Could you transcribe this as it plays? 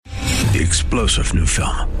The explosive new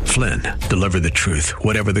film, Flynn, deliver the truth,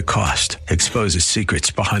 whatever the cost, exposes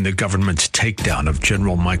secrets behind the government's takedown of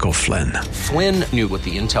General Michael Flynn. Flynn knew what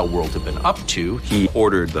the intel world had been up to. He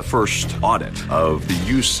ordered the first audit of the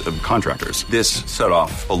use of contractors. This set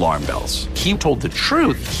off alarm bells. He told the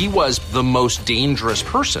truth. He was the most dangerous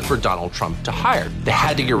person for Donald Trump to hire. They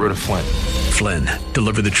had to get rid of Flynn. Flynn,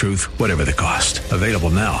 deliver the truth, whatever the cost. Available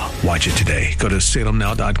now. Watch it today. Go to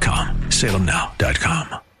salemnow.com.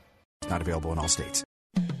 salemnow.com. Not available in all states.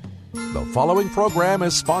 The following program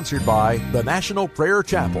is sponsored by the National Prayer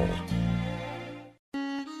Chapel.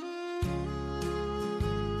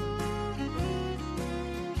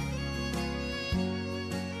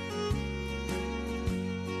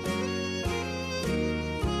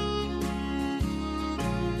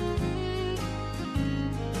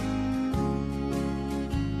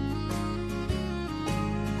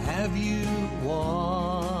 Have you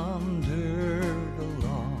wandered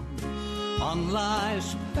along on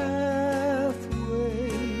life's pathway?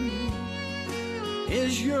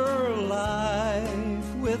 Is your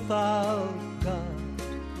life without God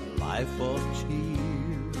a life of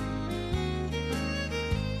cheer?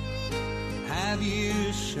 Have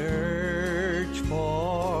you searched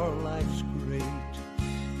for life's great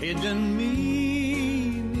hidden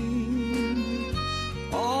meaning?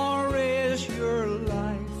 Or is your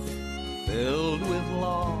life filled with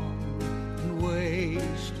long and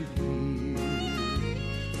wasted years?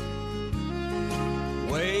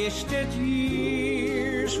 Wasted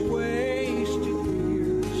years, wasted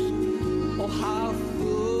years, oh how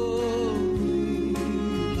foolish.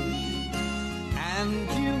 And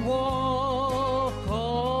you walk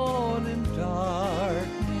on in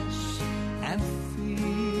darkness and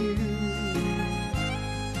fear.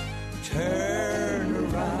 Turn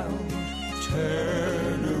around,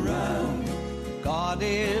 God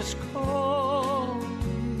is calling.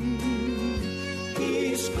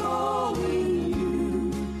 He's calling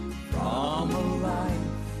you from a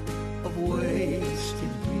life of wasted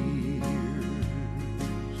years.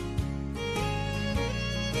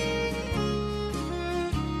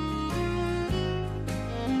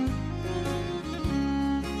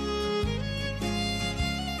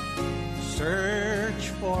 Search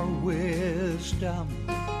for wisdom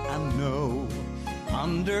and know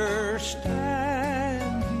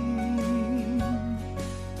understanding.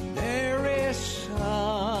 There is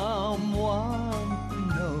someone who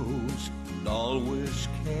knows and always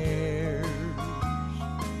cares.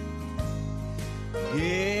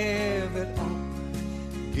 Give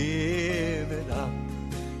it up,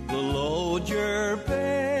 the load you're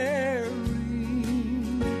bearing.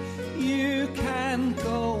 You can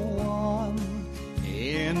go on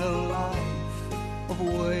in a life of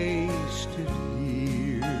wasted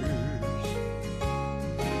years.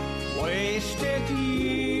 Wasted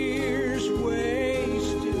years,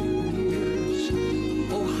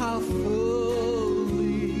 oh how foolish.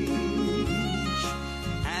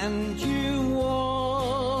 And you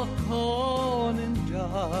walk on in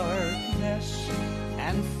darkness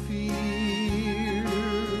and fear.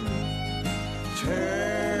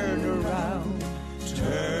 Turn around,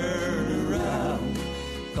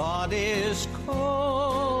 God is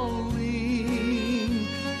calling.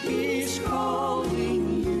 He's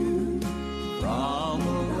calling you from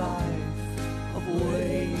a life of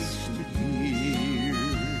wasted years.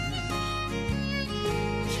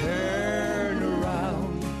 Turn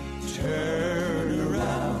around,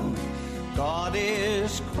 God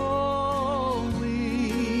is calling.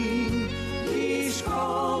 He's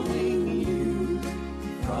calling you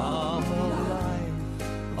from a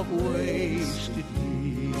life of wasted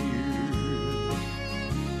years.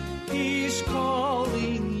 He's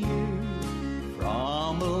calling you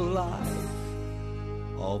from a life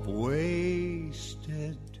of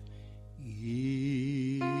wasted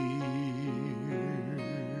years.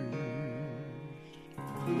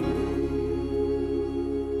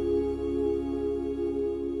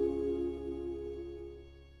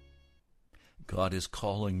 God is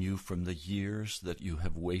calling you from the years that you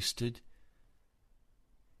have wasted.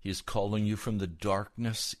 He is calling you from the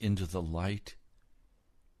darkness into the light.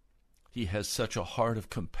 He has such a heart of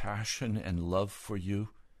compassion and love for you.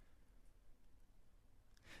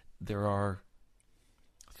 There are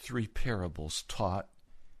 3 parables taught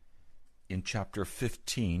in chapter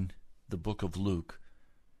 15, the book of Luke.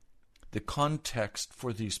 The context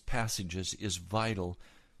for these passages is vital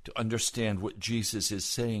to understand what Jesus is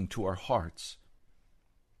saying to our hearts.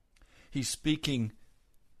 He's speaking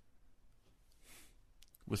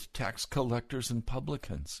with tax collectors and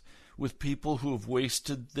publicans, with people who have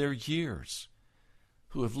wasted their years,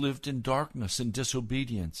 who have lived in darkness and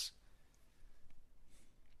disobedience.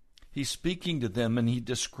 He's speaking to them, and he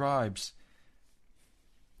describes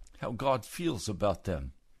how God feels about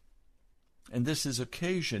them. And this is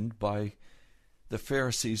occasioned by the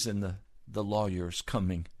Pharisees and the lawyers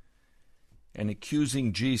coming and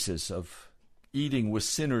accusing Jesus of eating with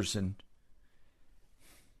sinners and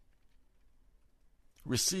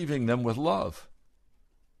receiving them with love.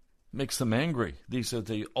 Makes them angry. These are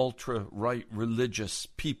the ultra-right religious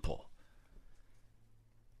people.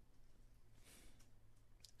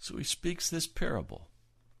 So he speaks this parable.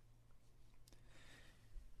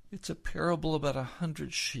 It's a parable about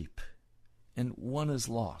 100 sheep, and one is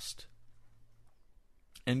lost.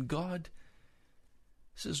 And God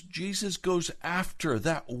says Jesus goes after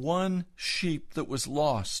that one sheep that was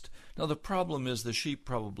lost. Now the problem is the sheep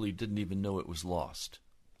probably didn't even know it was lost.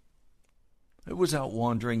 It was out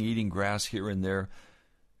wandering, eating grass here and there.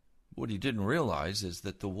 What he didn't realize is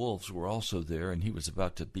that the wolves were also there, and he was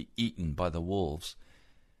about to be eaten by the wolves.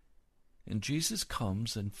 And Jesus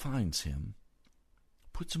comes and finds him,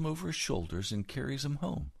 puts him over his shoulders, and carries him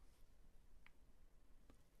home.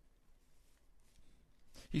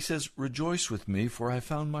 He says, "Rejoice with me, for I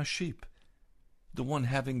found my sheep, the one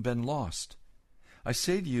having been lost. I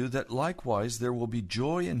say to you that likewise there will be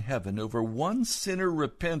joy in heaven over one sinner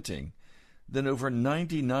repenting than over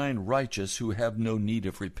 99 righteous who have no need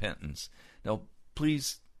of repentance." Now,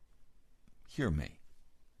 please hear me.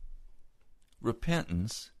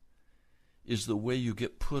 Repentance is the way you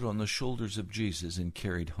get put on the shoulders of Jesus and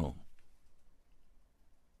carried home.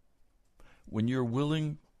 When you're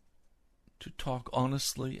willing to talk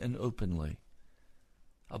honestly and openly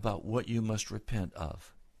about what you must repent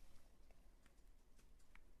of.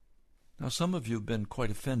 Now, some of you have been quite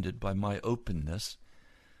offended by my openness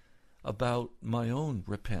about my own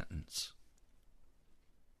repentance.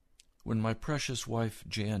 When my precious wife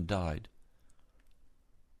Jan died,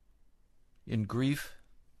 in grief,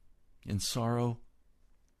 in sorrow,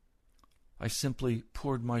 I simply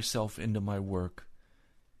poured myself into my work.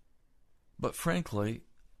 But frankly,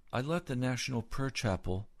 I let the National Prayer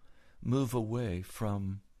Chapel move away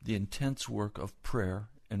from the intense work of prayer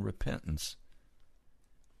and repentance.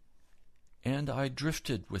 And I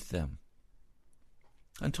drifted with them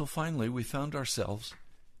until finally we found ourselves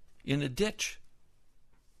in a ditch.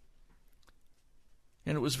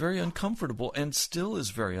 And it was very uncomfortable, and still is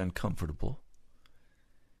very uncomfortable.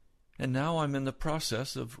 And now I'm in the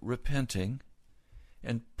process of repenting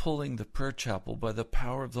and pulling the prayer chapel by the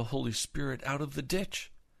power of the Holy Spirit out of the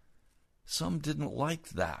ditch. Some didn't like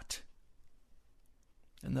that,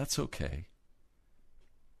 and that's okay.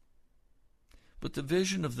 But the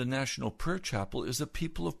vision of the National Prayer Chapel is a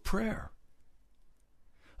people of prayer,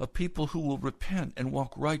 a people who will repent and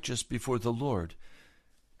walk righteous before the Lord,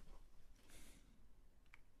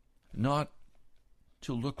 not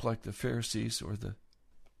to look like the Pharisees or the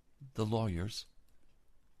lawyers,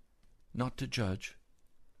 not to judge,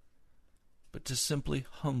 but to simply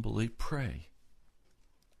humbly pray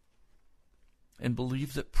and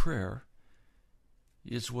believe that prayer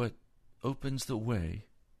is what opens the way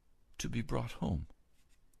to be brought home.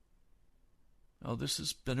 Now, this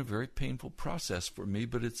has been a very painful process for me,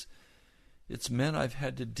 but it's meant I've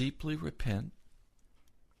had to deeply repent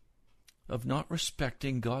of not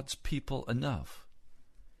respecting God's people enough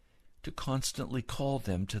to constantly call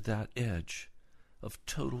them to that edge of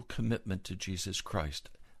total commitment to Jesus Christ.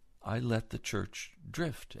 I let the church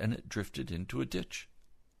drift, and it drifted into a ditch.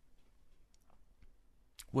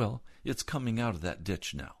 Well, it's coming out of that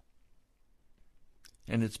ditch now,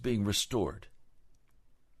 and it's being restored.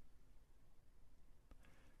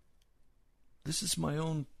 This is my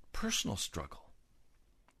own personal struggle.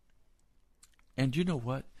 And you know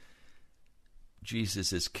what?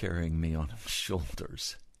 Jesus is carrying me on his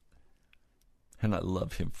shoulders, and I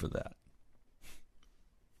love him for that.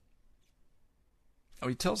 Now,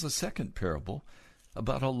 he tells a second parable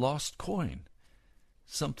about a lost coin,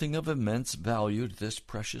 something of immense value to this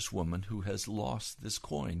precious woman who has lost this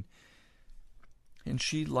coin. And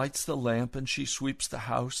she lights the lamp, and she sweeps the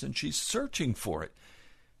house, and she's searching for it.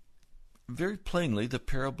 Very plainly, the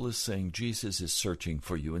parable is saying Jesus is searching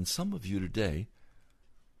for you. And some of you today,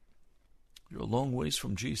 you're a long ways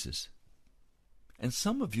from Jesus. And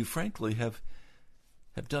some of you, frankly, have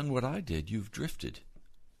done what I did. You've drifted.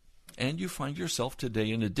 And you find yourself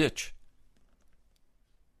today in a ditch.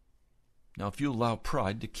 Now, if you allow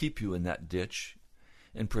pride to keep you in that ditch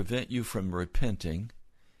and prevent you from repenting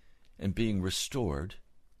and being restored,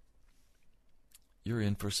 you're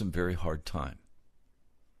in for some very hard time.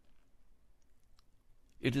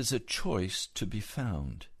 It is a choice to be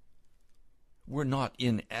found. We're not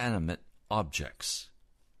inanimate objects.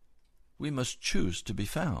 We must choose to be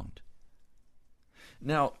found.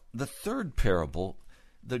 Now, the third parable,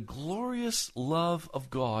 the glorious love of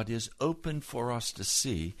God is open for us to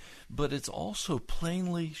see, but it's also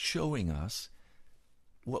plainly showing us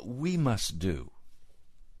what we must do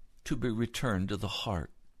to be returned to the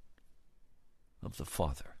heart of the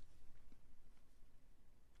Father.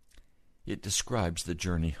 It describes the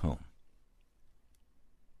journey home.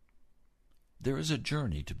 There is a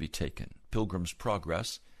journey to be taken. Pilgrim's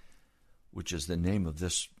Progress, which is the name of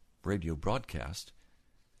this radio broadcast,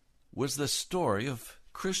 was the story of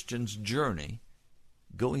Christians' journey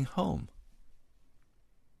going home.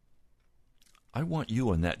 I want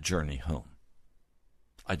you on that journey home.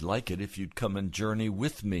 I'd like it if you'd come and journey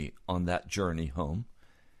with me on that journey home.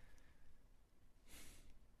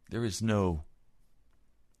 There is no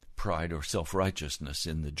pride or self-righteousness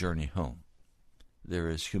in the journey home. There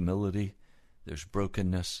is humility, there's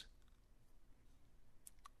brokenness,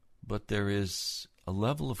 but there is a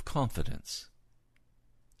level of confidence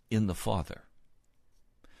in the Father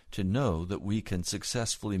to know that we can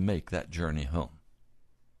successfully make that journey home.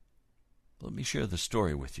 Let me share the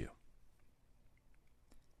story with you.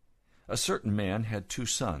 A certain man had 2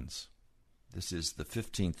 sons. This is the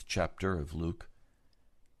 15th chapter of Luke,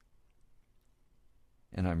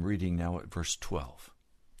 and I'm reading now at verse 12.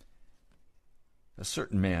 A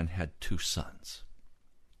certain man had 2 sons.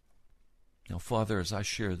 Now, Father, as I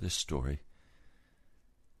share this story,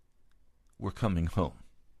 we're coming home.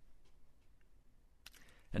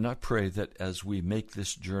 And I pray that as we make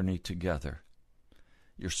this journey together,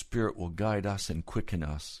 your Spirit will guide us and quicken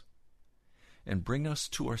us and bring us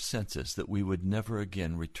to our senses that we would never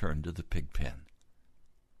again return to the pig pen.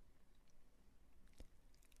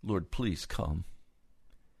 Lord, please come.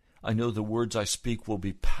 I know the words I speak will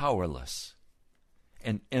be powerless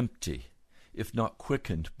and empty if not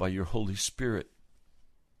quickened by your Holy Spirit.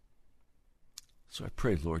 So I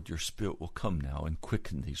pray, Lord, your Spirit will come now and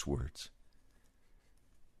quicken these words,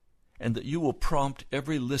 and that you will prompt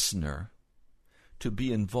every listener to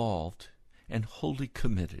be involved and wholly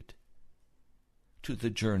committed to the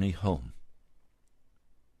journey home.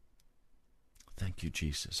 Thank you,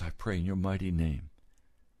 Jesus. I pray in your mighty name.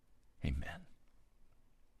 Amen.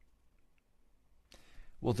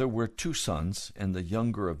 Well, there were 2 sons, and the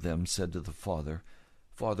younger of them said to the father,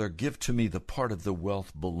 Father, give to me the part of the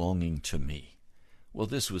wealth belonging to me. Well,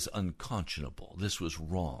 this was unconscionable. This was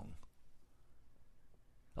wrong.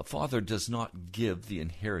 A father does not give the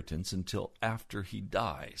inheritance until after he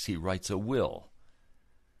dies. He writes a will.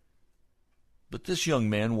 But this young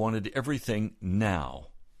man wanted everything now.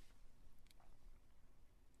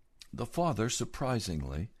 The father,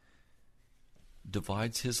 surprisingly,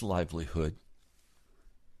 divides his livelihood,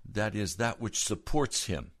 that is, that which supports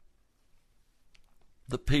him,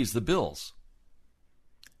 that pays the bills,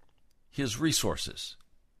 his resources.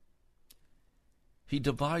 He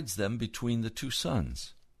divides them between the 2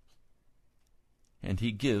 sons, and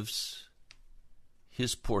he gives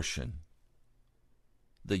his portion,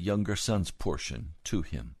 the younger son's portion, to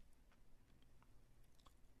him.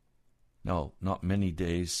 Now, not many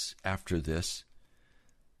days after this,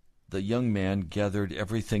 the young man gathered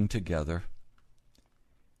everything together,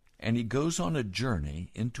 and he goes on a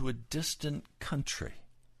journey into a distant country.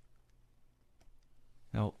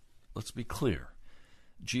 Now, let's be clear.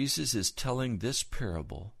 Jesus is telling this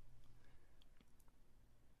parable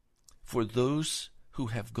for those who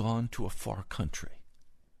have gone to a far country,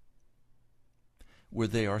 where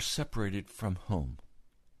they are separated from home,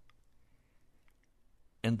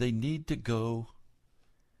 and they need to go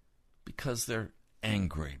because they're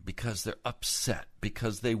angry, because they're upset,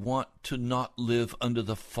 because they want to not live under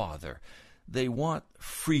the Father. They want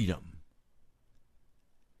freedom.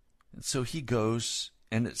 And so he goes,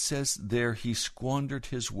 and it says there he squandered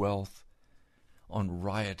his wealth on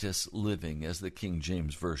riotous living, as the King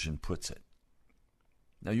James Version puts it.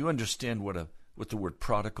 Now you understand what the word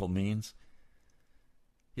prodigal means?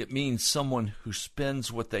 It means someone who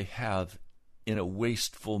spends what they have in a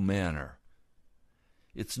wasteful manner.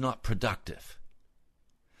 It's not productive.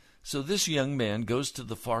 So this young man goes to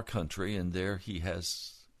the far country, and there he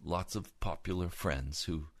has lots of popular friends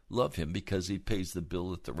who love him because he pays the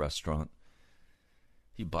bill at the restaurant.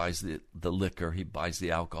 He buys the liquor, he buys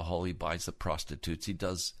the alcohol, he buys the prostitutes, he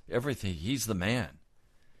does everything. He's the man.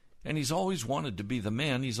 And he's always wanted to be the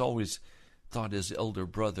man. He's always thought his elder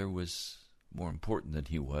brother was more important than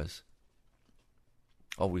he was.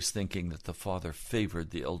 Always thinking that the father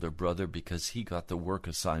favored the elder brother because he got the work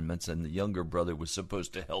assignments and the younger brother was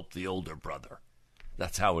supposed to help the older brother.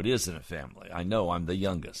 That's how it is in a family. I know, I'm the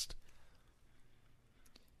youngest.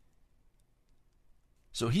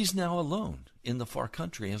 So he's now alone in the far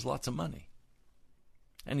country. He has lots of money.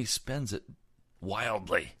 And he spends it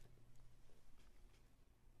wildly.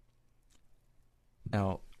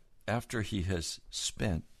 Now, after he has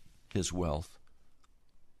spent his wealth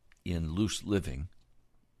in loose living,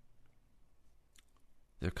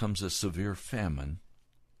 there comes a severe famine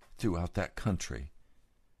throughout that country,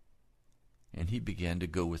 and he began to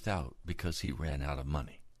go without because he ran out of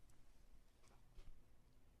money.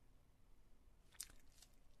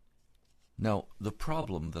 Now, the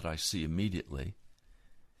problem that I see immediately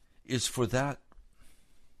is for that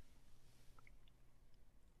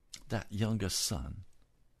youngest son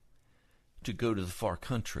to go to the far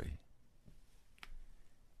country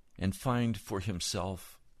and find for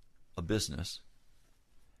himself a business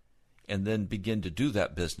and then begin to do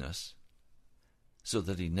that business so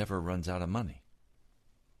that he never runs out of money.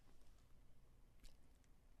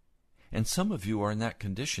 And some of you are in that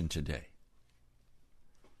condition today.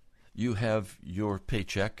 You have your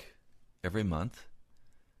paycheck every month,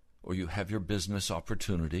 or you have your business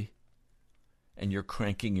opportunity, and you're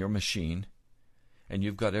cranking your machine, and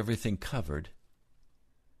you've got everything covered,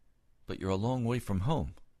 but you're a long way from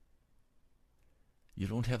home. You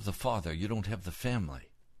don't have the father, you don't have the family.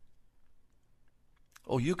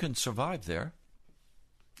 Oh, you can survive there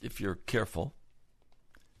if you're careful,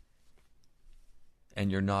 and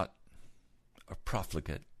you're not a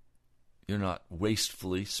profligate. You're not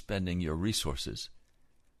wastefully spending your resources.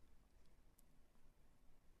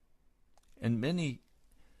 And many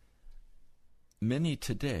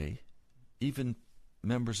today, even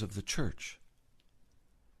members of the church,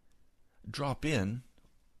 drop in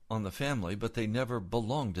on the family, but they never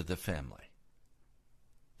belong to the family.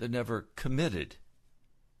 They're never committed.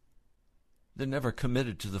 They're never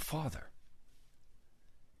committed to the Father.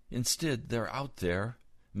 Instead, they're out there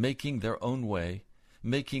making their own way,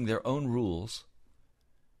 making their own rules,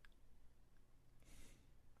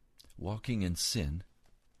 walking in sin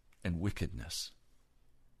and wickedness,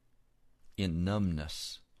 in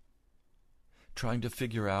numbness, trying to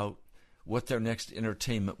figure out what their next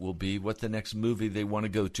entertainment will be, what the next movie they want to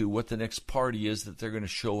go to, what the next party is that they're going to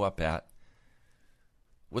show up at,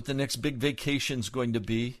 what the next big vacation's going to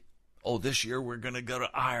be. Oh, this year we're going to go to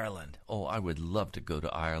Ireland. Oh, I would love to go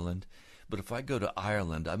to Ireland. But if I go to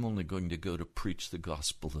Ireland, I'm only going to go to preach the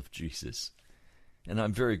gospel of Jesus. And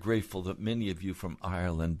I'm very grateful that many of you from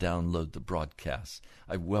Ireland download the broadcasts.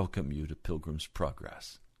 I welcome you to Pilgrim's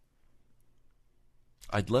Progress.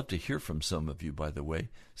 I'd love to hear from some of you, by the way.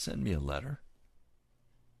 Send me a letter.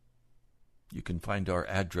 You can find our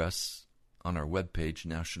address on our webpage,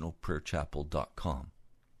 nationalprayerchapel.com.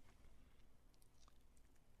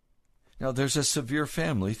 Now, there's a severe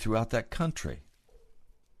family throughout that country,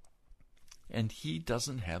 and he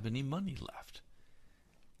doesn't have any money left.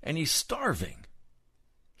 And he's starving.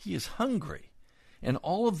 He is hungry. And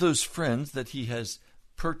all of those friends that he has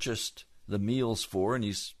purchased the meals for and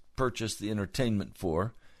he's purchased the entertainment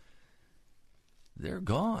for, they're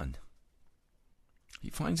gone.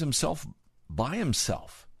 He finds himself by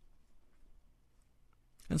himself.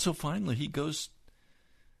 And so finally he goes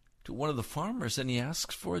to one of the farmers and he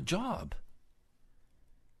asks for a job.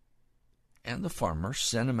 And the farmer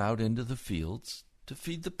sent him out into the fields to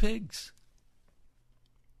feed the pigs.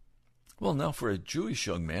 Well, now for a Jewish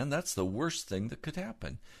young man, that's the worst thing that could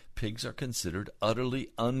happen. Pigs are considered utterly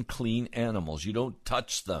unclean animals. You don't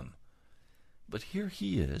touch them. But here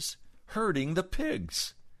he is, herding the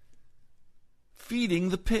pigs, feeding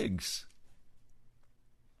the pigs.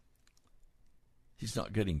 He's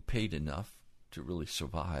not getting paid enough to really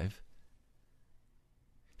survive.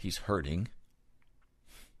 He's hurting.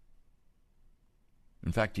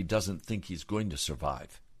 In fact, he doesn't think he's going to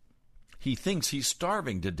survive. He thinks he's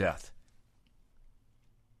starving to death.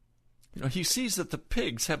 You know, he sees that the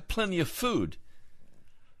pigs have plenty of food.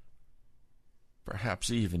 Perhaps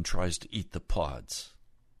he even tries to eat the pods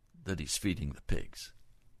that he's feeding the pigs.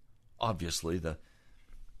 Obviously, the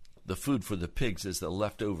food for the pigs is the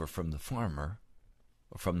leftover from the farmer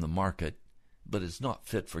or from the market, but it's not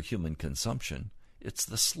fit for human consumption. It's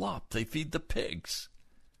the slop they feed the pigs.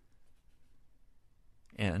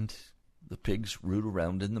 And the pigs root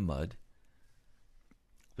around in the mud.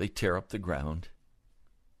 They tear up the ground.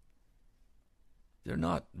 They're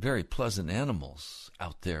not very pleasant animals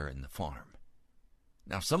out there in the farm.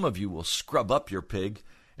 Now, some of you will scrub up your pig,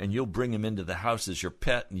 and you'll bring him into the house as your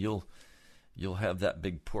pet, and you'll have that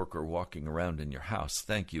big porker walking around in your house.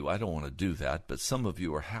 Thank you. I don't want to do that, but some of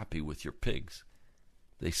you are happy with your pigs.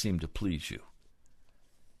 They seem to please you.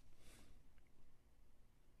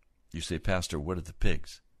 You say, Pastor, what are the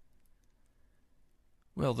pigs?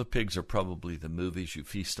 Well, the pigs are probably the movies you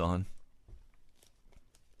feast on.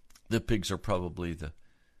 The pigs are probably the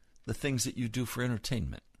things that you do for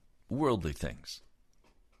entertainment. worldly things.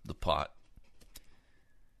 The pot.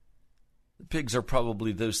 The pigs are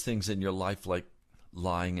probably those things in your life like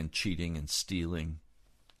lying and cheating and stealing,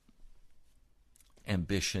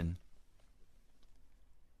 ambition.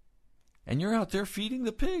 And you're out there feeding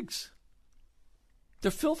the pigs. They're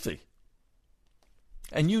filthy.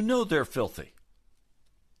 And you know they're filthy.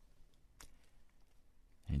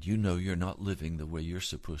 And you know you're not living the way you're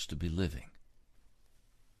supposed to be living.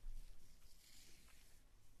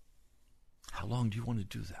 How long do you want to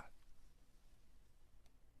do that?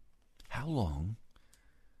 How long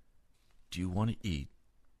do you want to eat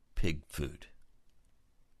pig food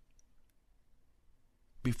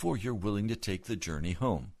before you're willing to take the journey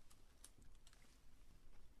home?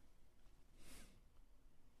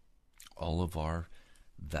 All of our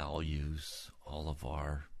values, all of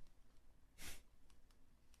our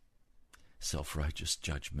self-righteous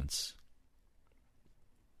judgments,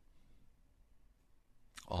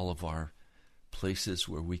 all of our places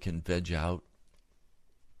where we can veg out,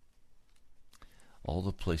 all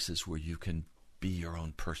the places where you can be your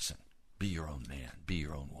own person, be your own man, be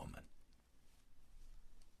your own woman.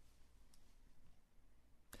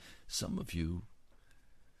 Some of you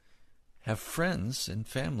have friends and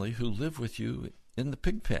family who live with you in the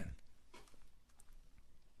pig pen.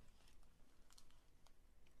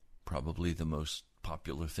 Probably the most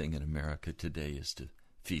popular thing in America today is to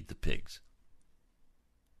feed the pigs.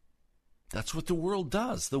 That's what the world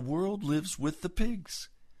does. The world lives with the pigs.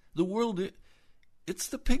 The world, it's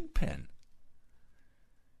the pig pen.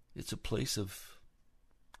 It's a place of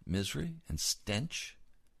misery and stench.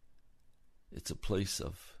 It's a place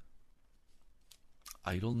of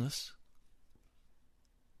idleness.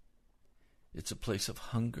 It's a place of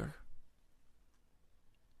hunger.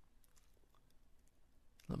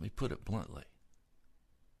 Let me put it bluntly.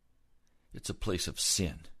 It's a place of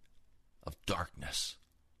sin, of darkness,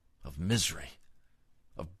 of misery,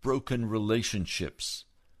 of broken relationships.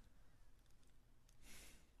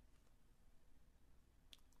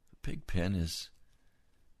 The pig pen is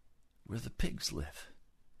where the pigs live.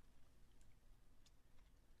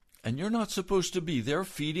 And you're not supposed to be there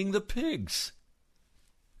feeding the pigs.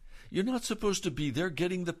 You're not supposed to be there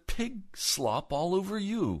getting the pig slop all over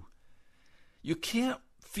you. You can't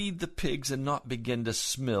feed the pigs and not begin to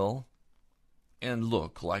smell and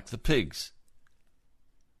look like the pigs.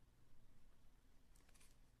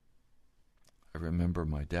 I remember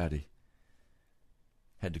my daddy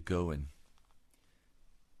had to go and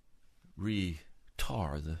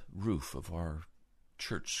re-tar the roof of our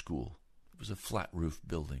church school. It was a flat roof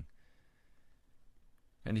building.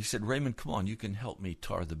 And he said, Raymond, come on, you can help me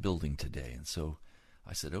tar the building today. And so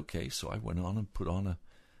I said, okay. So I went on and put on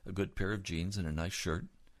a good pair of jeans and a nice shirt.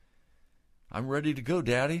 I'm ready to go,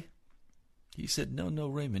 Daddy. He said, no,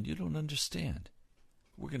 Raymond, you don't understand.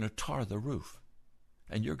 We're going to tar the roof.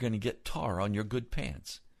 And you're going to get tar on your good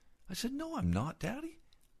pants. I said, no, I'm not, Daddy.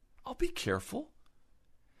 I'll be careful.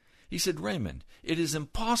 He said, Raymond, it is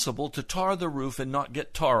impossible to tar the roof and not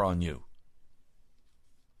get tar on you.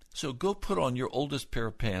 So go put on your oldest pair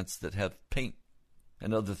of pants that have paint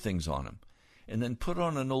and other things on them. And then put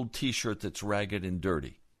on an old T-shirt that's ragged and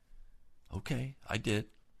dirty. Okay, I did.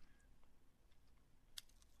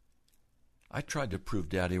 I tried to prove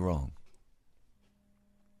Daddy wrong.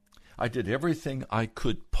 I did everything I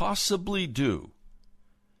could possibly do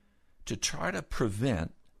to try to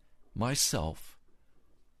prevent myself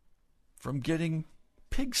from getting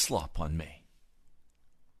pig slop on me.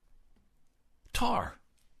 Tar.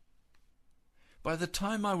 By the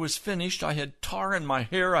time I was finished, I had tar in my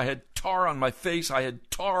hair, I had tar on my face, I had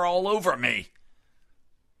tar all over me.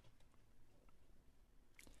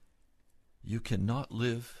 You cannot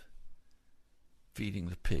live feeding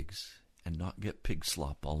the pigs and not get pig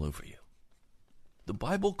slop all over you. The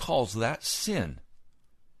Bible calls that sin.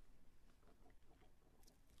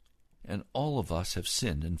 And all of us have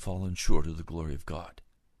sinned and fallen short of the glory of God.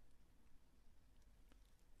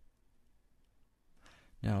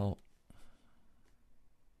 Now,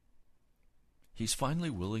 he's finally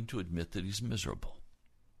willing to admit that he's miserable.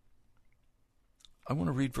 I want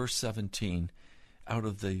to read verse 17 out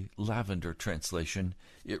of the Lavender translation.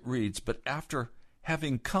 It reads, "But after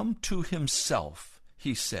having come to himself,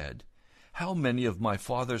 he said, 'How many of my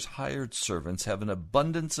father's hired servants have an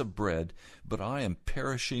abundance of bread, but I am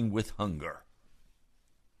perishing with hunger.'"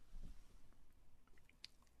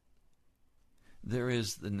 There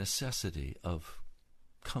is the necessity of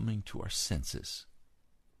coming to our senses,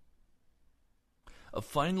 of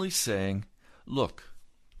finally saying, look,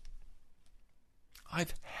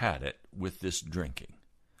 I've had it with this drinking.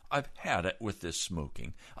 I've had it with this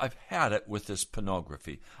smoking. I've had it with this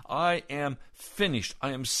pornography. I am finished. I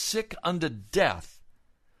am sick unto death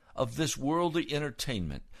of this worldly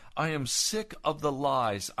entertainment. I am sick of the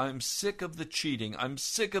lies. I'm sick of the cheating. I'm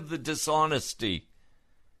sick of the dishonesty.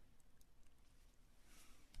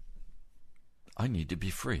 I need to be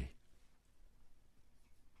free.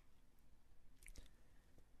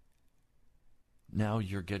 Now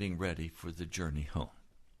you're getting ready for the journey home.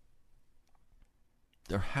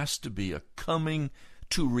 There has to be a coming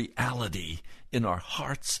to reality in our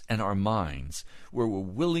hearts and our minds where we're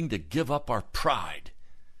willing to give up our pride,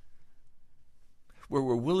 where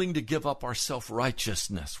we're willing to give up our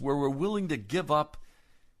self-righteousness, where we're willing to give up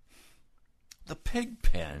the pig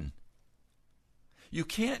pen. You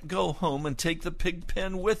can't go home and take the pig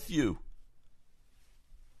pen with you.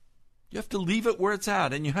 You have to leave it where it's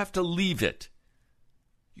at, and you have to leave it.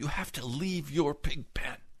 You have to leave your pig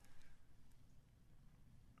pen.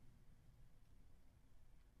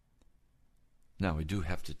 Now, I do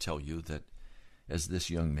have to tell you that as this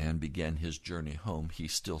young man began his journey home, he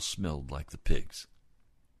still smelled like the pigs.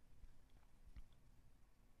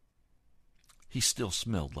 He still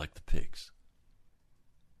smelled like the pigs.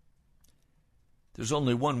 There's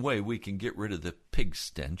only one way we can get rid of the pig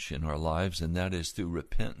stench in our lives, and that is through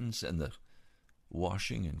repentance and the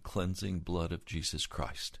washing and cleansing blood of Jesus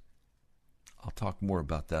Christ. I'll talk more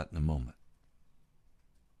about that in a moment.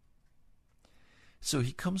 So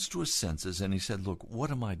he comes to his senses and he said, look,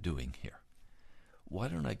 what am I doing here? Why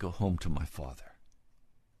don't I go home to my father?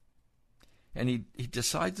 And he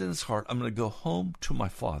decides in his heart, I'm going to go home to my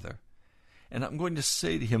father, and I'm going to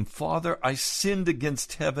say to him, Father, I sinned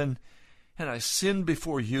against heaven, and I sinned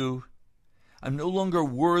before you. I'm no longer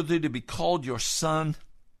worthy to be called your son.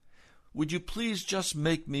 Would you please just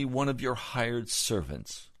make me one of your hired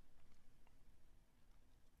servants?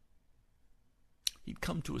 He'd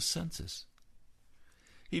come to his senses.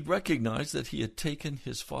 He'd recognized that he had taken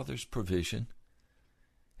his father's provision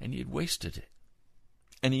and he had wasted it.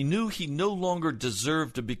 And he knew he no longer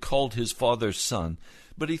deserved to be called his father's son,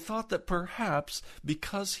 but he thought that perhaps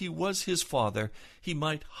because he was his father, he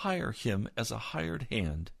might hire him as a hired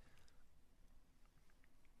hand.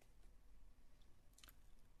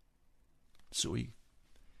 So he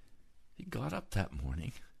got up that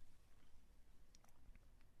morning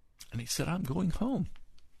and he said, I'm going home.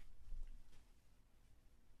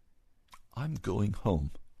 I'm going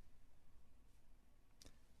home.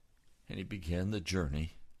 And he began the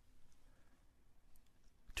journey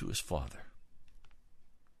to his father.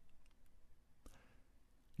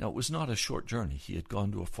 Now, it was not a short journey. He had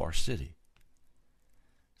gone to a far city.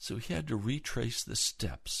 So he had to retrace the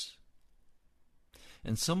steps.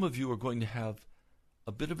 And some of you are going to have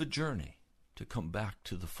a bit of a journey to come back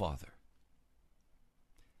to the Father,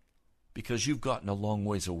 because you've gotten a long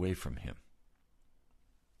ways away from him.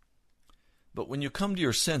 But when you come to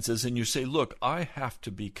your senses and you say, look, I have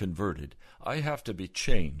to be converted, I have to be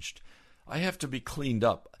changed, I have to be cleaned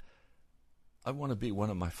up, I want to be one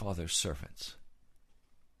of my Father's servants.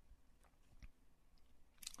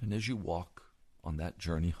 And as you walk on that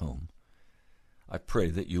journey home, I pray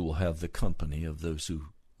that you will have the company of those who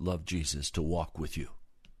love Jesus to walk with you.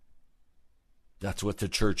 That's what the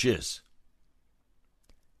church is.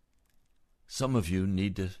 Some of you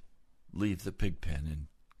need to leave the pig pen and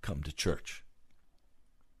come to church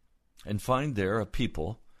and find there a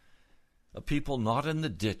people not in the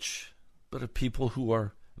ditch, but a people who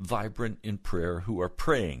are vibrant in prayer, who are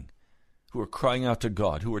praying, who are crying out to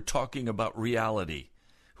God, who are talking about reality,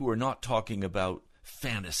 who are not talking about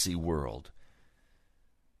fantasy world.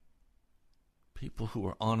 People who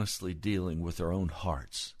are honestly dealing with their own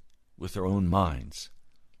hearts, with their own minds.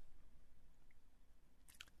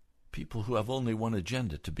 People who have only one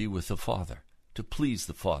agenda, to be with the Father, to please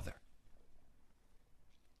the Father.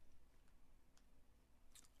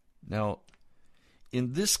 Now,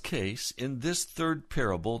 in this case, in this third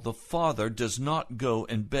parable, the father does not go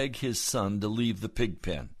and beg his son to leave the pig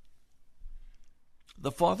pen.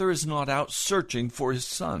 The father is not out searching for his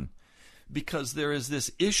son, because there is this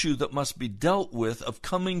issue that must be dealt with of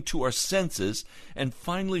coming to our senses and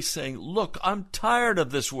finally saying, look, I'm tired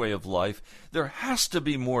of this way of life. There has to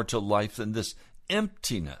be more to life than this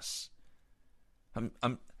emptiness.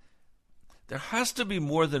 There has to be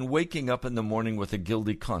more than waking up in the morning with a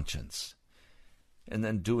guilty conscience and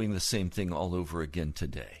then doing the same thing all over again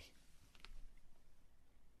today.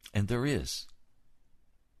 And there is.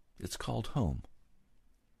 It's called home.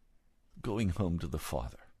 Going home to the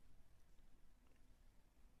Father.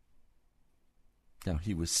 Now,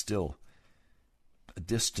 he was still a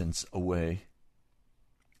distance away,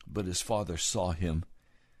 but his father saw him,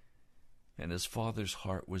 And his father's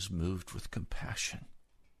heart was moved with compassion.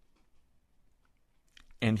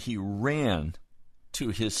 And he ran to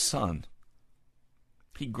his son.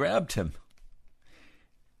 He grabbed him.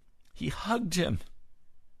 He hugged him.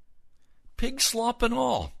 Pig slop and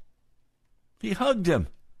all. He hugged him.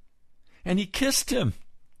 And he kissed him.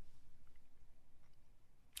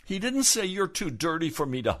 He didn't say, "You're too dirty for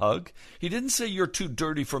me to hug." He didn't say, "You're too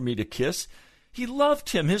dirty for me to kiss." He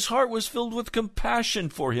loved him. His heart was filled with compassion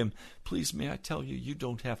for him. Please, may I tell you, you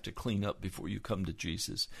don't have to clean up before you come to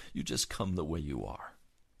Jesus. You just come the way you are.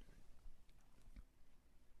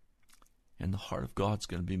 And the heart of God's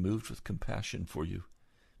going to be moved with compassion for you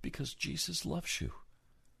because Jesus loves you.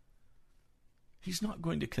 He's not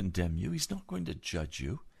going to condemn you. He's not going to judge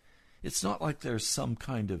you. It's not like there's some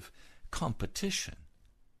kind of competition.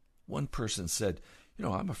 One person said,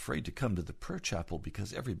 "I'm afraid to come to the prayer chapel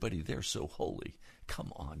because everybody there's so holy."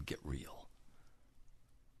 Come on, get real.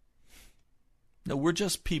 No, we're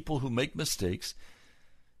just people who make mistakes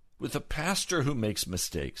with a pastor who makes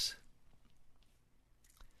mistakes.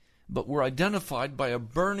 But we're identified by a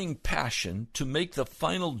burning passion to make the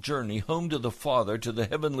final journey home to the Father, to the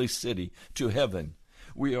heavenly city, to heaven.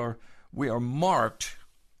 We are marked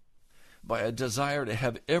by a desire to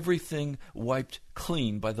have everything wiped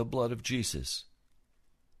clean by the blood of Jesus.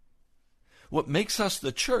 What makes us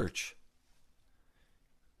the church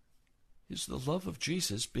is the love of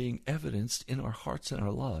Jesus being evidenced in our hearts and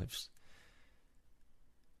our lives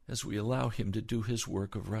as we allow him to do his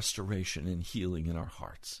work of restoration and healing in our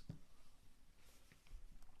hearts.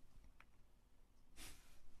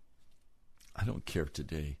 I don't care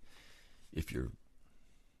today if you're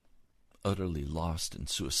utterly lost and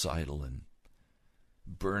suicidal and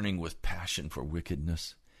burning with passion for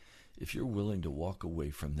wickedness. If you're willing to walk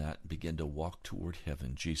away from that and begin to walk toward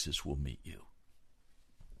heaven, Jesus will meet you.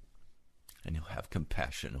 And he'll have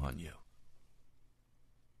compassion on you.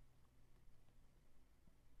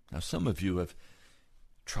 Now, some of you have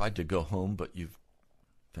tried to go home, but you've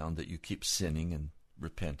found that you keep sinning and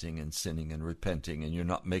repenting and sinning and repenting, and you're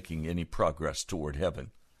not making any progress toward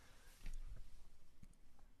heaven.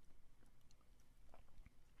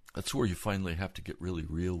 That's where you finally have to get really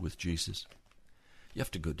real with Jesus. You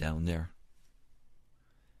have to go down there,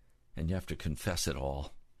 and you have to confess it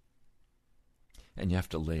all, and you have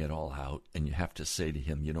to lay it all out, and you have to say to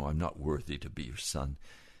him, I'm not worthy to be your son.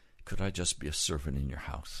 Could I just be a servant in your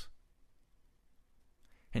house?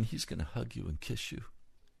 And he's going to hug you and kiss you.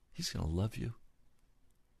 He's going to love you.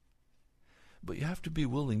 But you have to be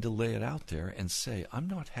willing to lay it out there and say, I'm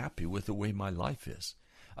not happy with the way my life is.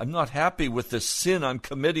 I'm not happy with the sin I'm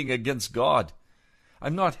committing against God.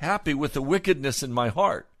 I'm not happy with the wickedness in my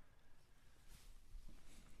heart.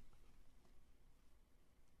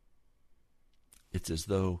 It's as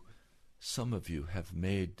though some of you have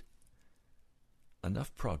made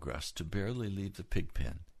enough progress to barely leave the pig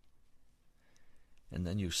pen. And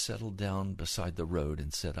then you settled down beside the road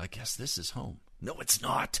and said, I guess this is home. No, it's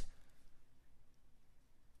not.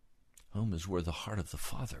 Home is where the heart of the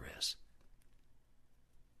Father is.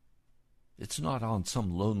 It's not on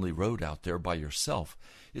some lonely road out there by yourself.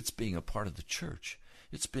 It's being a part of the church.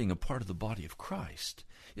 It's being a part of the body of Christ.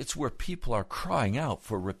 It's where people are crying out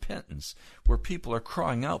for repentance, where people are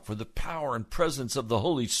crying out for the power and presence of the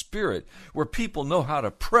Holy Spirit, where people know how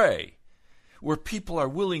to pray, where people are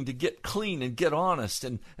willing to get clean and get honest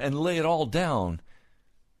and lay it all down.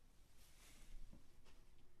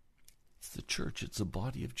 It's the church. It's the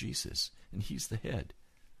body of Jesus, and he's the head.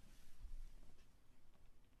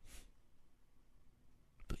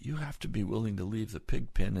 But you have to be willing to leave the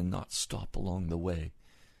pig pen and not stop along the way.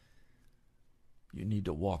 You need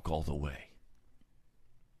to walk all the way.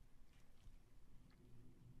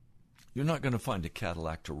 You're not going to find a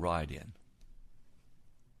Cadillac to ride in.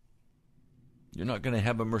 You're not going to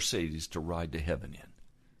have a Mercedes to ride to heaven in.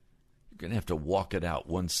 You're going to have to walk it out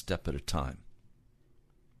one step at a time.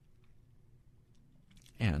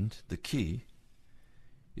 And the key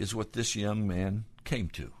is what this young man came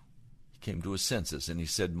to. He came to his senses and he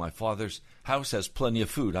said, my father's house has plenty of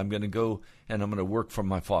food. I'm going to go and I'm going to work for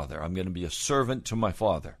my father. I'm going to be a servant to my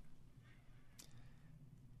father.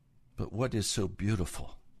 But what is so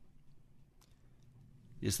beautiful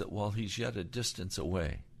is that while he's yet a distance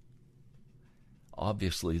away,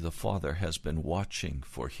 obviously the Father has been watching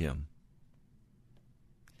for him.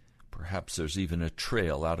 Perhaps there's even a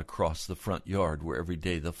trail out across the front yard where every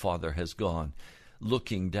day the Father has gone,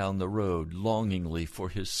 looking down the road longingly for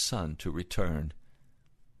his Son to return,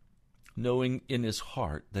 knowing in his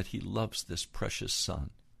heart that he loves this precious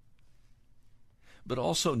Son, but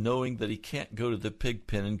also knowing that he can't go to the pig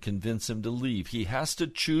pen and convince him to leave. He has to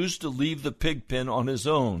choose to leave the pig pen on his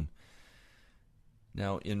own.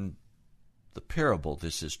 Now, in the parable,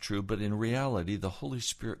 this is true, but in reality, the Holy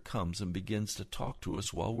Spirit comes and begins to talk to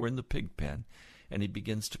us while we're in the pig pen, and he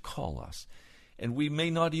begins to call us. And we may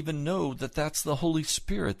not even know that that's the Holy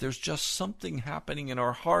Spirit. There's just something happening in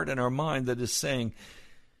our heart and our mind that is saying,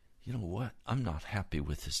 you know what? I'm not happy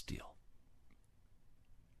with this deal.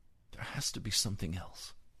 There has to be something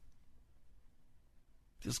else.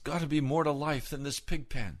 There's got to be more to life than this pig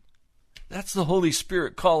pen. That's the Holy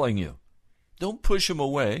Spirit calling you. Don't push him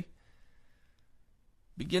away.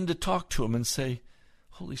 Begin to talk to him and say,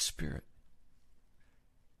 Holy Spirit,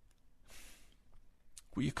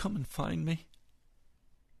 will you come and find me?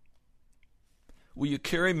 Will you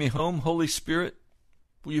carry me home, Holy Spirit?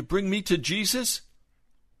 Will you bring me to Jesus?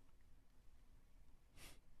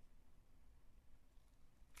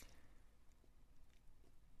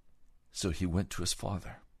 So he went to his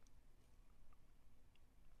father.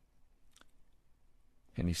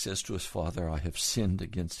 And he says to his father, I have sinned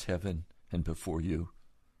against heaven and before you,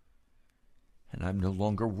 and I'm no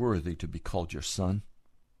longer worthy to be called your son.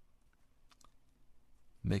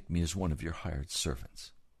 Make me as one of your hired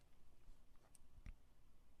servants.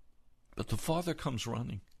 But the father comes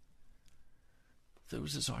running,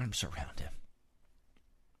 throws his arms around him.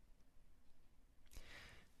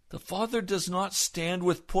 The father does not stand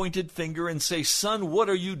with pointed finger and say, son, what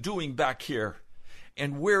are you doing back here?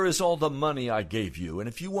 And where is all the money I gave you? And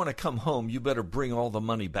if you want to come home, you better bring all the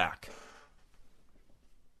money back.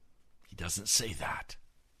 He doesn't say that.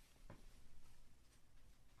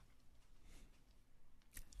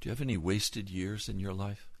 Do you have any wasted years in your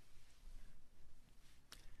life?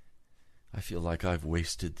 I feel like I've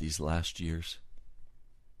wasted these last years.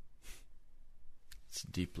 It's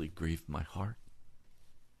deeply grieved my heart.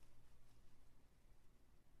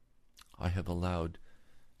 I have allowed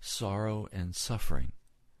sorrow and suffering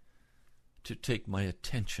to take my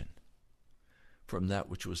attention from that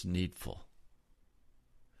which was needful,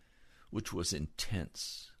 which was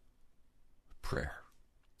intense prayer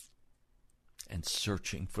and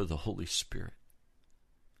searching for the Holy Spirit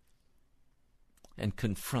and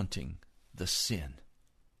confronting the sin.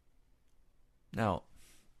 Now,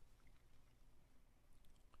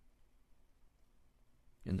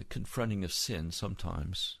 in the confronting of sin,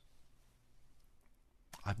 sometimes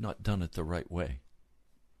I've not done it the right way.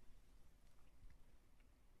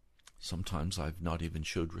 Sometimes I've not even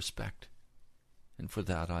showed respect, and for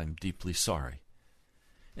that I'm deeply sorry.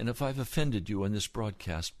 And if I've offended you on this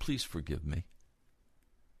broadcast, please forgive me.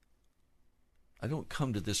 I don't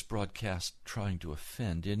come to this broadcast trying to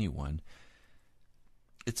offend anyone.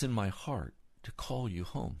 It's in my heart to call you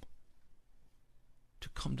home, to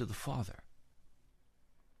come to the Father,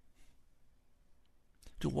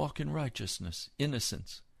 to walk in righteousness,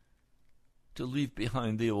 innocence, to leave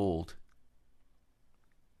behind the old.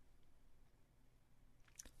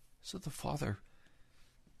 So the Father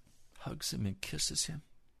hugs him and kisses him.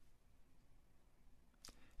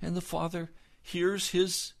 And the Father hears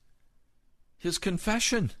his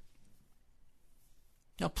confession.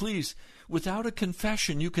 Now please, without a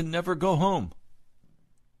confession, you can never go home.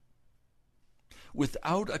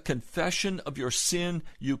 Without a confession of your sin,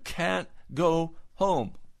 you can't go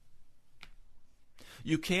home.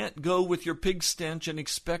 You can't go with your pig stench and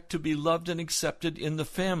expect to be loved and accepted in the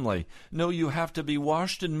family. No, you have to be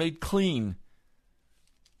washed and made clean.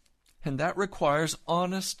 And that requires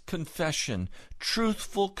honest confession,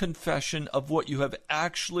 truthful confession of what you have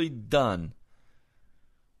actually done.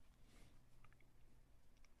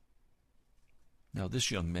 Now,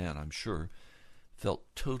 this young man, I'm sure, felt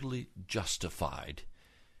totally justified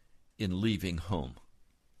in leaving home.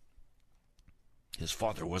 His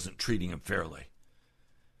father wasn't treating him fairly.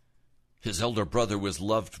 His elder brother was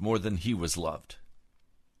loved more than he was loved.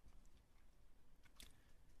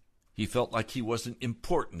 He felt like he wasn't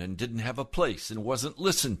important and didn't have a place and wasn't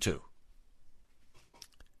listened to.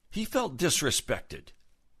 He felt disrespected.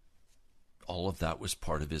 All of that was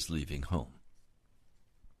part of his leaving home.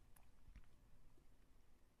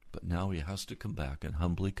 But now he has to come back and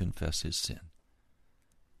humbly confess his sin.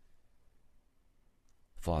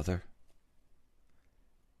 Father,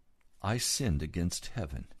 I sinned against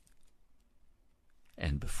heaven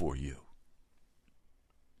and before you.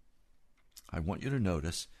 I want you to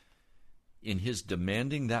notice, in his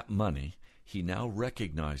demanding that money, he now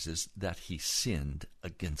recognizes that he sinned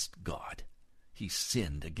against God. He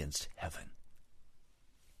sinned against heaven.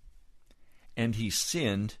 And he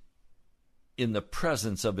sinned in the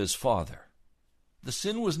presence of his father. The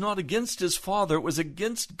sin was not against his father, it was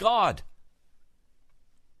against God.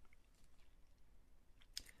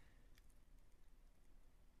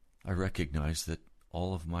 I recognize that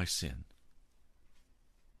all of my sin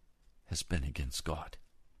has been against God.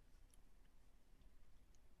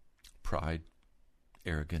 Pride,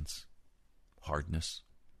 arrogance, hardness,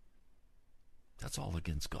 that's all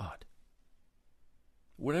against God.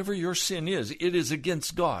 Whatever your sin is, it is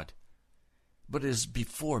against God, but it is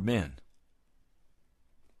before men.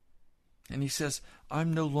 And he says,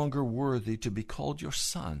 I'm no longer worthy to be called your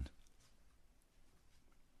son.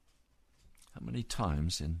 How many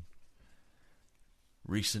times in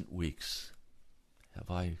recent weeks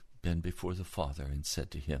have I been before the Father and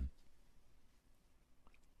said to him,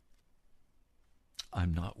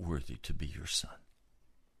 I'm not worthy to be your son.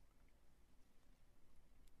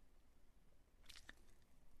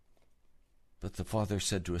 But the Father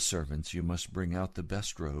said to his servants, you must bring out the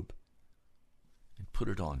best robe and put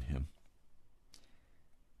it on him.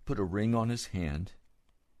 Put a ring on his hand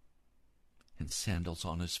and sandals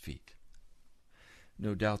on his feet.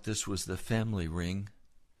 No doubt this was the family ring.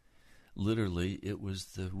 Literally, it was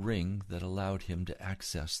the ring that allowed him to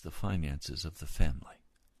access the finances of the family.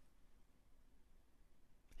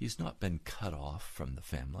 He's not been cut off from the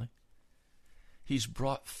family. He's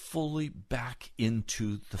brought fully back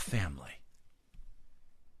into the family.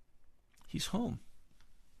 He's home.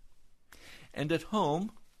 And at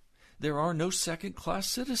home, there are no second-class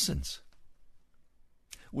citizens.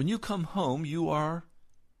 When you come home, you are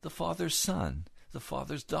the Father's son, the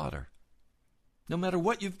Father's daughter. No matter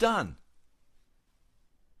what you've done,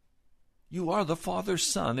 you are the Father's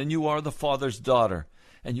son and you are the Father's daughter,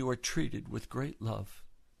 and you are treated with great love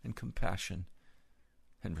and compassion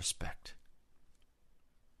and respect.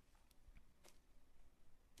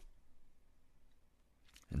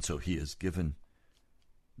 And so he is given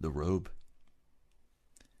the robe.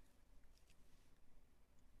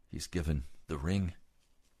 He's given the ring.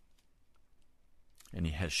 And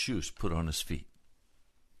he has shoes put on his feet.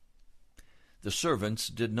 The servants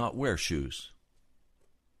did not wear shoes.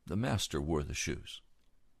 The master wore the shoes.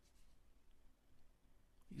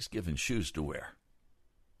 He's given shoes to wear.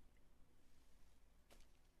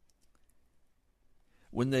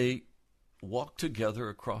 When they walk together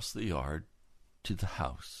across the yard to the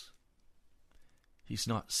house, he's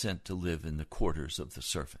not sent to live in the quarters of the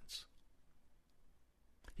servants.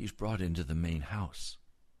 He's brought into the main house.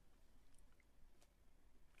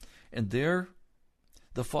 And there,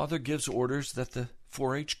 the Father gives orders that the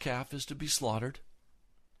 4-H calf is to be slaughtered.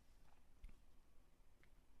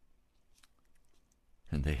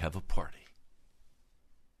 And they have a party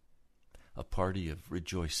of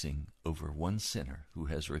rejoicing over one sinner who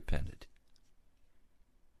has repented.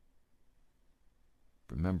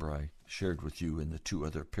 Remember, I shared with you in the two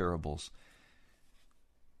other parables,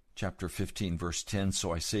 chapter 15, verse 10,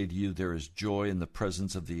 so I say to you, there is joy in the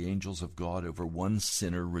presence of the angels of God over one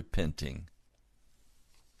sinner repenting.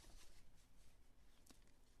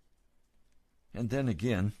 And then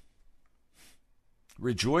again,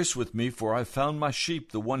 rejoice with me, for I found my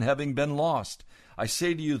sheep, the one having been lost. I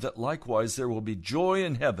say to you that likewise there will be joy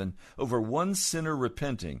in heaven over one sinner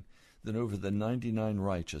repenting than over the 99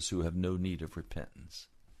 righteous who have no need of repentance.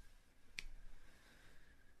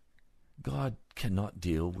 God cannot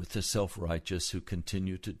deal with the self-righteous who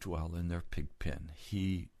continue to dwell in their pig pen.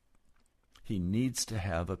 He needs to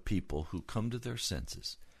have a people who come to their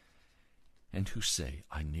senses and who say,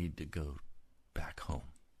 I need to go back home.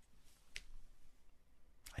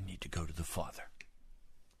 I need to go to the Father.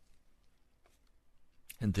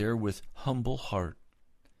 And there with humble heart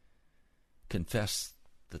confess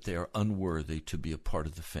that they are unworthy to be a part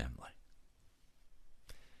of the family.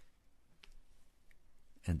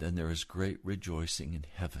 And then there is great rejoicing in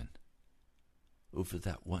heaven over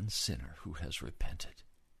that one sinner who has repented.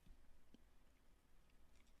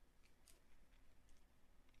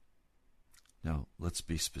 Now, let's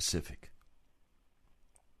be specific.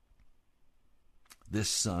 This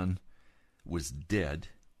son was dead,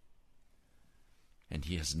 and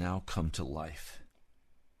he has now come to life.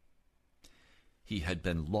 He had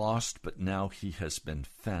been lost, but now he has been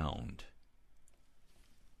found.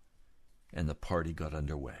 And the party got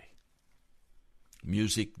underway.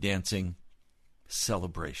 Music, dancing,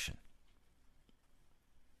 celebration.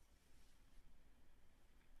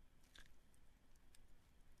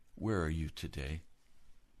 Where are you today?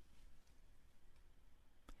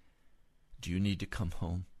 Do you need to come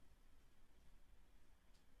home?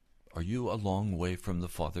 Are you a long way from the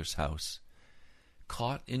Father's house?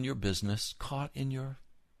 Caught in your business, caught in your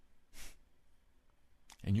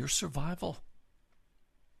survival,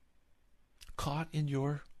 caught in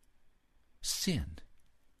your sin,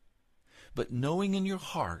 but knowing in your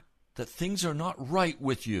heart that things are not right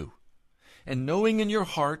with you, and knowing in your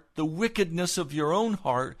heart the wickedness of your own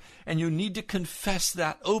heart, and you need to confess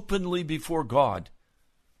that openly before God.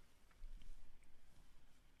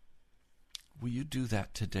 Will you do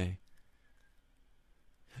that today?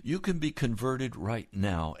 You can be converted right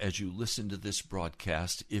now as you listen to this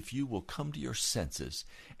broadcast if you will come to your senses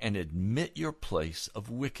and admit your place of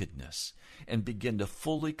wickedness and begin to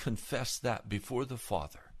fully confess that before the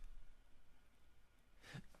Father.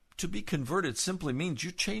 To be converted simply means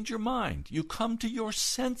you change your mind. You come to your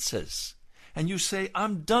senses and you say,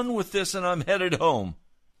 I'm done with this and I'm headed home.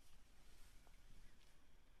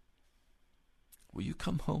 Will you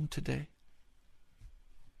come home today?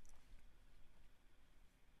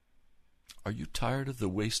 Are you tired of the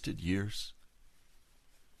wasted years?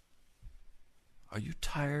 Are you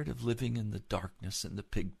tired of living in the darkness and the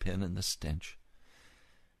pig pen and the stench?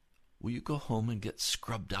 Will you go home and get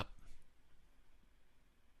scrubbed up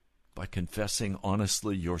by confessing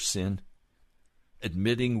honestly your sin,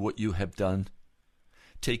 admitting what you have done,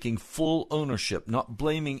 taking full ownership, not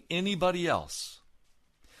blaming anybody else,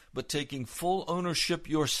 but taking full ownership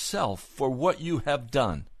yourself for what you have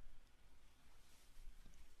done?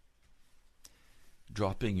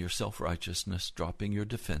 Dropping your self-righteousness, dropping your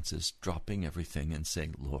defenses, dropping everything and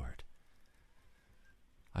saying, Lord,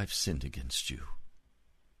 I've sinned against you.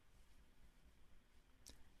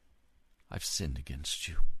 I've sinned against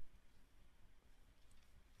you.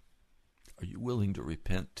 Are you willing to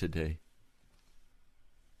repent today?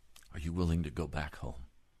 Are you willing to go back home?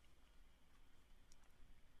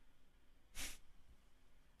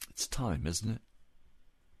 It's time, isn't it?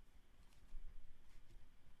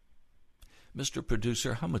 Mr.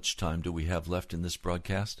 Producer, how much time do we have left in this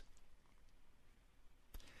broadcast?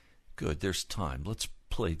 Good, there's time. Let's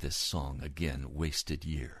play this song again, Wasted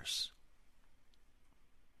Years.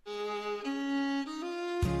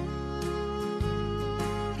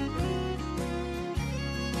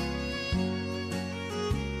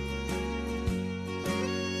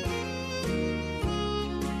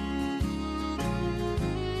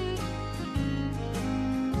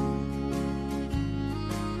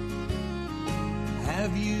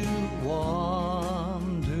 Have you wandered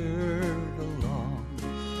along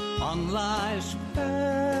on life's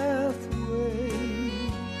pathway?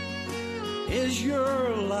 Is your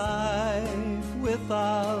life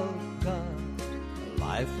without God a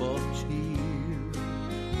life of tears?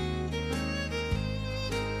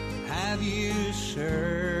 Have you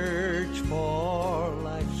searched for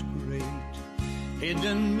life's great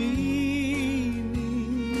hidden meaning?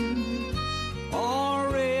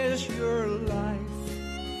 Or is your life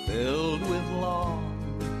filled with long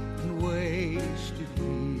and wasted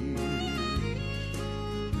years?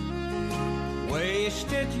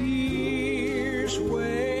 Wasted years,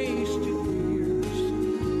 wasted years,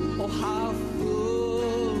 oh how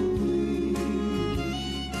foolish.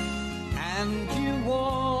 And you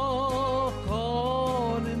walk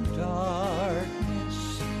on in darkness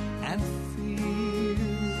and fear.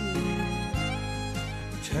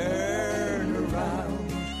 Turn around,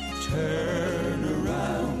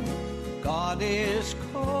 God is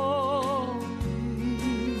calling.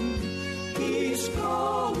 He's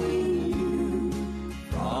calling you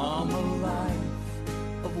from a life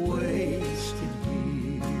of wasted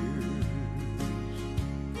years.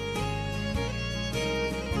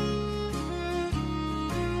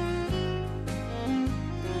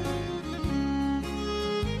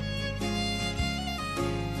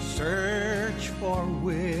 Search for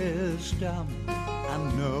wisdom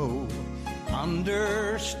and know understanding.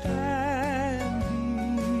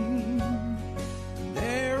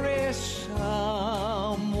 There is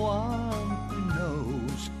someone who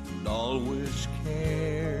knows and always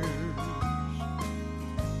cares.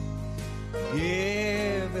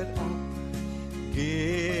 Give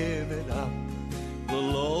it up, the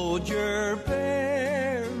load you're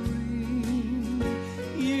bearing.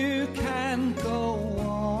 You can go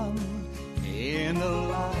on in a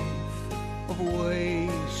life of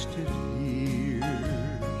wasted years.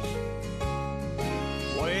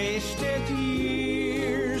 Wasted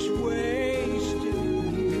years,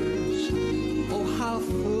 oh how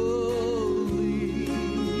foolish.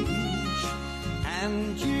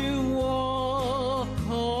 And you walk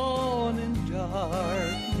on in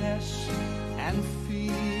darkness and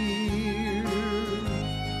fear.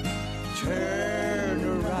 Turn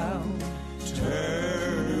around,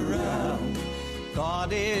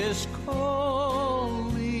 God is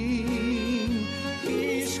calling.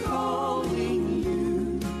 He's calling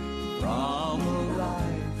you from a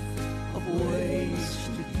life of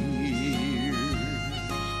wasted years.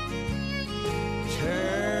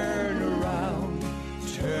 Turn around,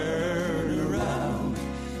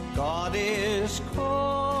 God is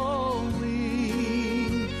calling.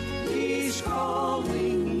 He's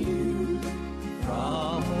calling you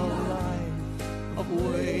from a life of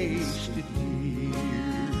wasted years.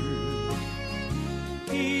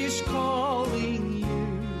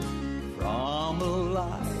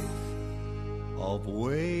 of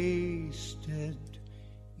wasted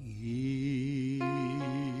years.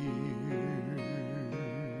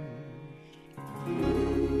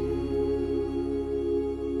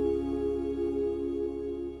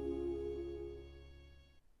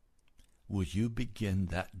 Will you begin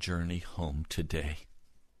that journey home today?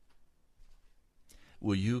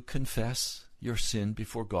 Will you confess your sin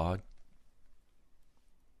before God?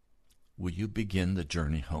 Will you begin the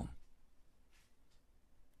journey home?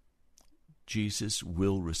 Jesus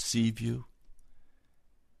will receive you,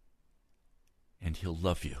 and He'll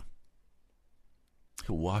love you.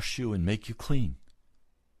 He'll wash you and make you clean.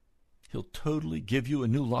 He'll totally give you a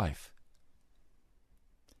new life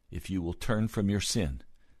if you will turn from your sin,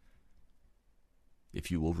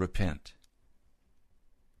 if you will repent.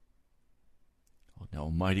 Oh, now,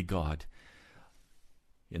 Almighty God,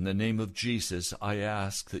 in the name of Jesus, I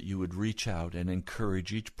ask that you would reach out and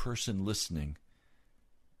encourage each person listening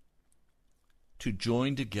to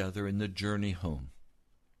join together in the journey home,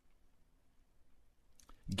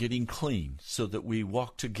 getting clean so that we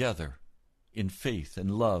walk together in faith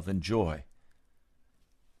and love and joy.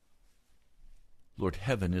 Lord,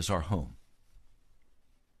 heaven is our home.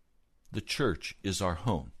 The church is our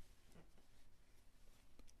home.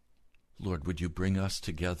 Lord, would you bring us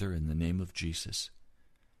together in the name of Jesus?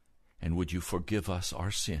 And would you forgive us our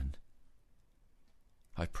sin?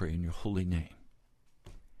 I pray in your holy name.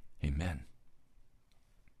 Amen.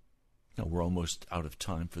 Now, we're almost out of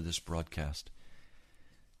time for this broadcast.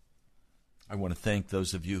 I want to thank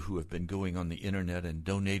those of you who have been going on the internet and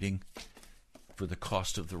donating for the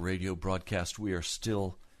cost of the radio broadcast. We are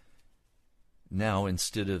still now,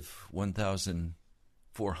 instead of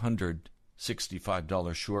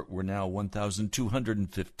 $1,465 short, we're now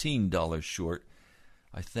 $1,215 short.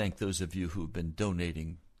 I thank those of you who have been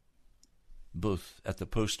donating, both at the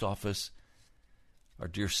post office. Our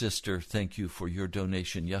dear sister, thank you for your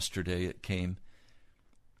donation yesterday. It came.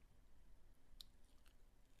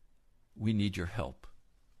 We need your help.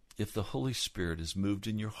 If the Holy Spirit is moved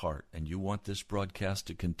in your heart and you want this broadcast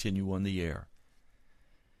to continue on the air,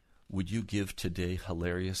 would you give today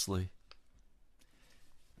hilariously?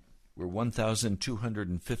 We're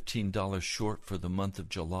 $1,215 short for the month of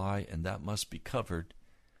July, and that must be covered.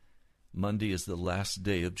 Monday is the last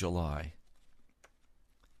day of July.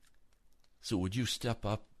 So would you step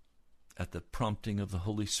up at the prompting of the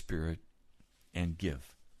Holy Spirit and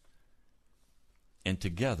give? And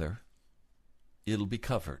together, it'll be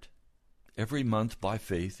covered. Every month, by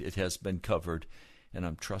faith, it has been covered, and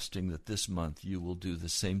I'm trusting that this month you will do the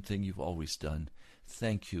same thing you've always done.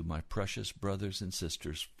 Thank you, my precious brothers and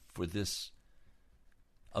sisters, for this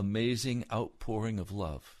amazing outpouring of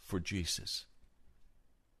love for Jesus.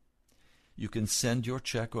 You can send your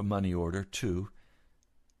check or money order to,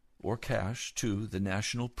 or cash to, the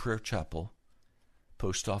National Prayer Chapel,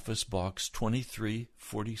 Post Office Box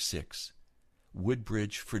 2346,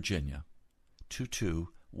 Woodbridge, Virginia,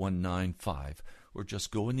 22195, or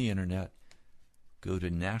just go on the internet, go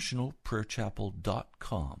to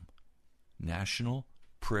nationalprayerchapel.com,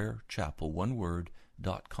 nationalprayerchapel, one word,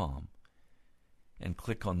 .com, and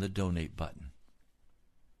click on the donate button.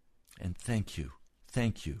 And thank you.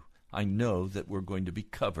 I know that we're going to be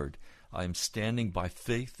covered. I am standing by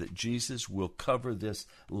faith that Jesus will cover this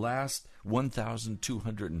last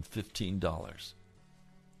 $1,215.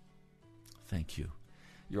 Thank you.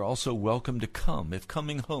 You're also welcome to come. If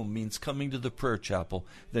coming home means coming to the prayer chapel,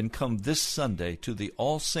 then come this Sunday to the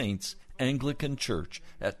All Saints Anglican Church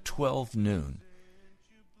at 12 noon.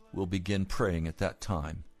 We'll begin praying at that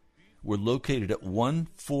time. We're located at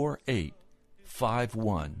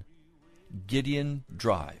 14851 Gideon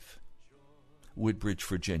Drive, Woodbridge,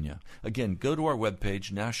 Virginia. Again, go to our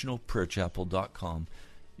webpage, nationalprayerchapel.com.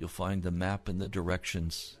 You'll find the map and the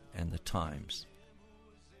directions and the times.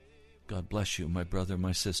 God bless you, my brother,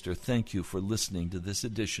 my sister. Thank you for listening to this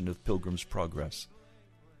edition of Pilgrim's Progress.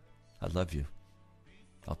 I love you.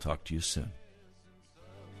 I'll talk to you soon.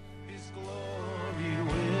 His glory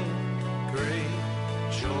with great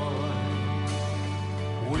joy,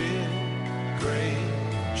 with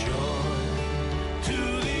great joy, to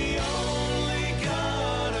the only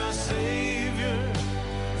God, our Savior,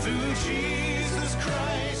 through Jesus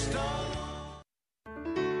Christ our Lord.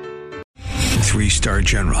 3-star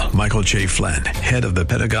General Michael J. Flynn, head of the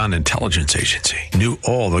Pentagon Intelligence Agency, knew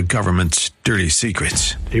all the government's dirty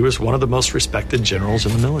secrets. He was one of the most respected generals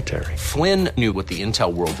in the military. Flynn knew what the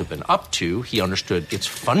intel world had been up to. He understood its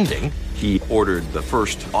funding. He ordered the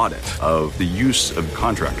first audit of the use of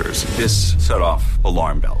contractors. This set off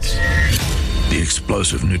alarm bells. The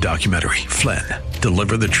explosive new documentary, Flynn,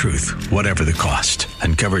 deliver the truth, whatever the cost,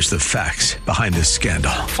 uncovers the facts behind this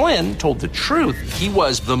scandal. Flynn told the truth. He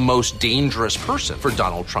was the most dangerous person for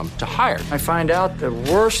Donald Trump to hire. I find out the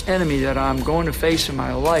worst enemy that I'm going to face in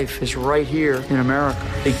my life is right here in America.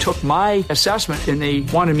 They took my assessment and they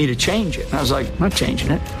wanted me to change it. And I was like, I'm not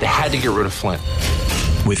changing it. They had to get rid of Flynn.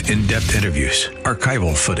 With in-depth interviews,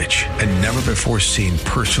 archival footage, and never-before-seen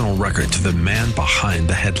personal records of the man behind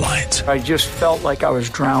the headlines. I just felt like I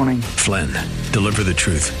was drowning. Flynn, deliver the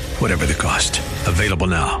truth, whatever the cost. Available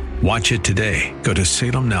now. Watch it today. Go to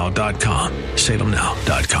salemnow.com.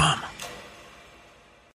 salemnow.com.